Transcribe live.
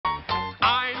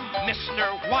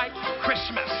Mr. White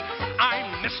Christmas.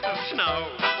 I'm Mr. Snow.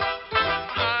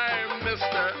 I'm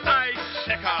Mr.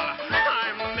 Icicle.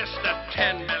 I'm Mr.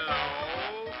 Ten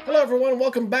Below. Hello everyone,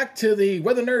 welcome back to the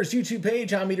Weather Nerds YouTube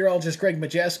page. I'm meteorologist Greg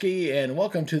Majeski, and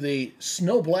welcome to the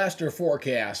Snow Blaster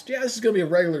forecast. Yeah, this is going to be a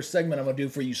regular segment I'm going to do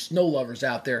for you snow lovers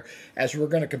out there, as we're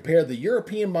going to compare the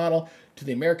European model to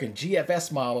the American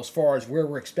GFS model as far as where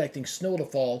we're expecting snow to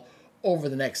fall over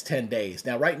the next 10 days.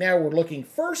 Now, right now, we're looking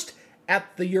first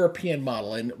at the European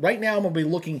model, and right now I'm going to be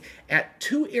looking at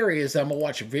two areas that I'm going to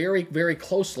watch very, very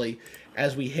closely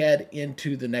as we head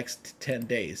into the next 10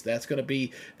 days. That's going to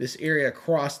be this area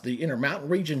across the Intermountain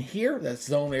region here. That's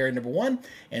zone area number 1.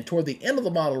 And toward the end of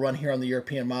the model run here on the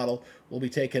European model, we'll be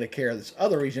taking care of this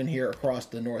other region here across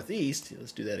the northeast.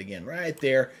 Let's do that again right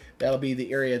there. That'll be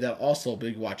the area that also will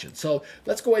be watching. So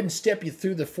let's go ahead and step you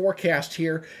through the forecast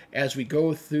here as we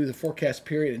go through the forecast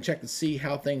period and check to see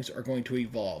how things are going to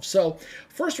evolve. So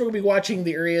first, we're going to be watching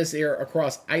the areas there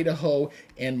across Idaho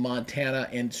and Montana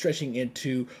and stretching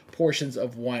into portions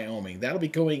of Wyoming. That'll be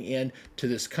going in to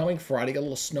this coming Friday. Got a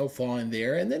little snowfall in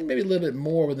there, and then maybe a little bit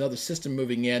more with another system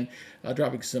moving in,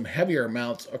 dropping some heavier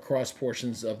amounts across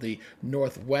portions of the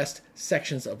northwest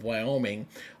sections of Wyoming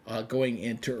going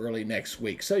into early next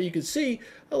week. So you can see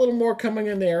a little more coming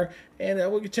in there,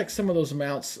 and we can check some of those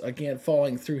amounts again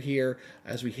falling through here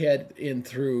as we head in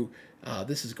through.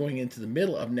 This is going into the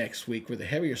middle of next week where the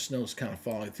heavier snow is kind of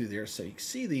falling through there. So you can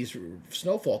see these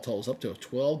snowfall totals up to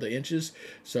 12 inches.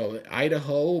 So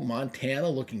Idaho, Montana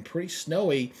looking pretty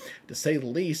snowy to say the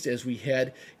least as we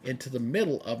head into the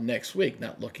middle of next week.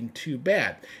 Not looking too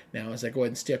bad. Now as I go ahead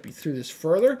and step you through this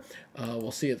further,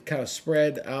 we'll see it kind of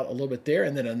spread out a little bit there.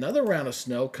 And then another round of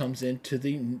snow comes into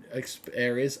the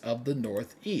areas of the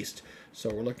northeast. So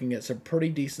we're looking at some pretty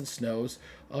decent snows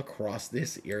across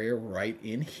this area right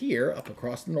in here, up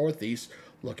across the northeast,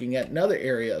 looking at another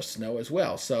area of snow as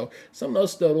well. So some of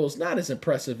those totals not as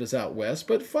impressive as out west,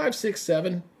 but 5, 6,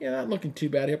 7, yeah, not looking too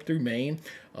bad up through Maine,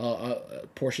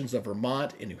 portions of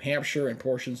Vermont and New Hampshire, and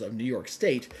portions of New York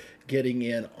State getting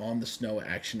in on the snow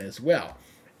action as well.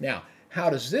 Now, how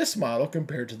does this model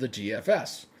compare to the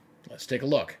GFS? Let's take a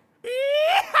look.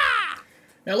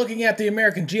 Now, looking at the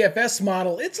American GFS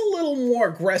model, it's a little more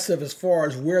aggressive as far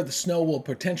as where the snow will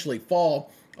potentially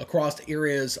fall across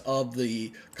areas of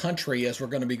the country as we're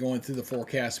going to be going through the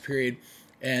forecast period.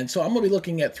 And so I'm going to be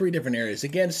looking at 3 different areas.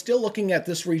 Again, still looking at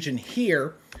this region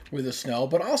here with the snow,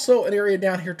 but also an area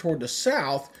down here toward the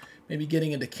south, maybe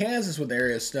getting into Kansas with the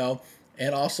area of snow,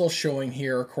 and also showing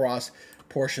here across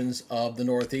portions of the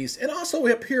northeast, and also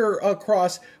up here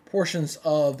across portions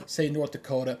of, say, North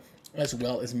Dakota, as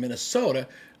well as Minnesota,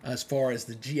 as far as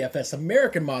the GFS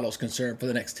American model is concerned for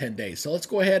the next 10 days. So let's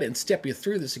go ahead and step you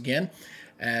through this again,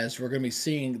 as we're going to be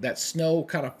seeing that snow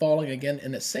kind of falling again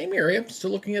in the same area.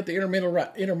 Still looking at the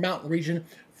Intermountain region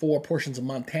for portions of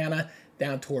Montana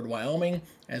down toward Wyoming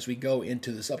as we go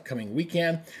into this upcoming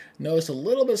weekend. Notice a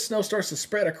little bit of snow starts to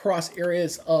spread across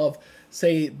areas of,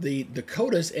 say, the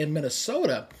Dakotas and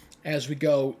Minnesota as we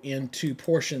go into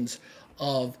portions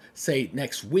of, say,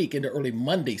 next week into early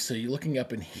Monday. So you're looking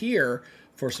up in here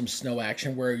for some snow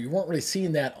action where you weren't really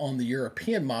seeing that on the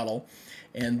European model.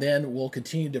 And then we'll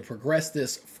continue to progress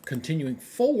this, continuing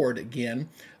forward again,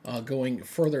 going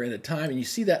further into time. And you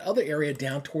see that other area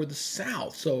down toward the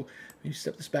south. So you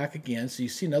step this back again. So you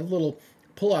see another little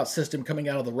pullout system coming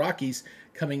out of the Rockies,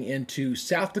 coming into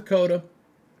South Dakota,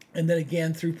 and then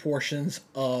again through portions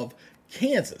of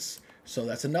Kansas. So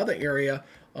that's another area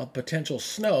of potential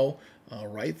snow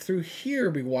right through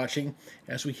here. Be watching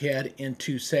as we head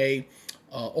into, say,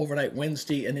 overnight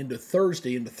Wednesday and into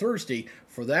Thursday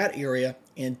for that area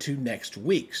into next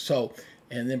week. So,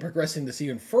 and then progressing this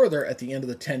even further at the end of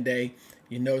the 10-day,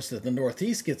 you notice that the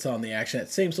northeast gets on the action.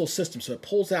 That same little system, so it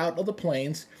pulls out of the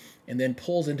plains and then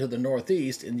pulls into the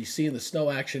northeast, and you see the snow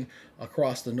action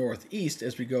across the northeast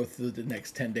as we go through the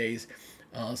next 10 days.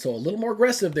 So a little more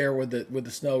aggressive there with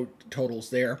the snow totals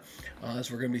there,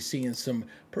 as we're going to be seeing some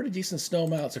pretty decent snow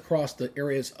amounts across the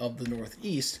areas of the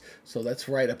northeast. So that's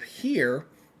right up here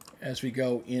as we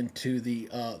go into the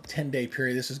 10-day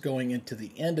period. This is going into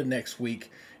the end of next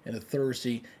week, into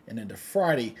Thursday and into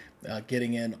Friday,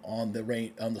 getting in on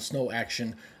the snow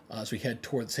action as we head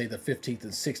towards, say, the 15th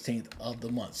and 16th of the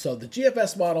month. So the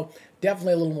GFS model,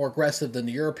 definitely a little more aggressive than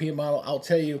the European model. I'll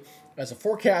tell you, as a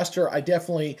forecaster, I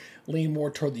definitely lean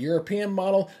more toward the European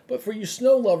model. But for you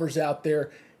snow lovers out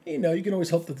there, you know, you can always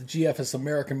hope that the GFS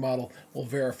American model will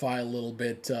verify a little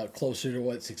bit closer to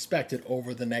what's expected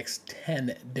over the next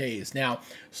 10 days. Now,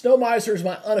 Snow Miser is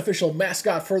my unofficial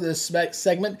mascot for this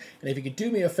segment, and if you could do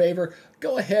me a favor,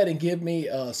 go ahead and give me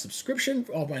a subscription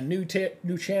on my new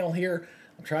channel here.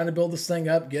 I'm trying to build this thing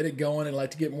up, get it going, and I'd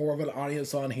like to get more of an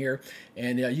audience on here.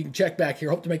 And you can check back here.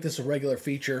 Hope to make this a regular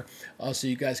feature so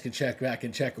you guys can check back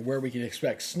and check where we can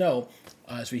expect snow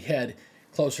as we head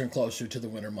closer and closer to the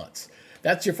winter months.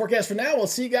 That's your forecast for now. We'll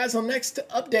see you guys on the next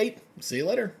update. See you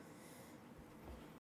later.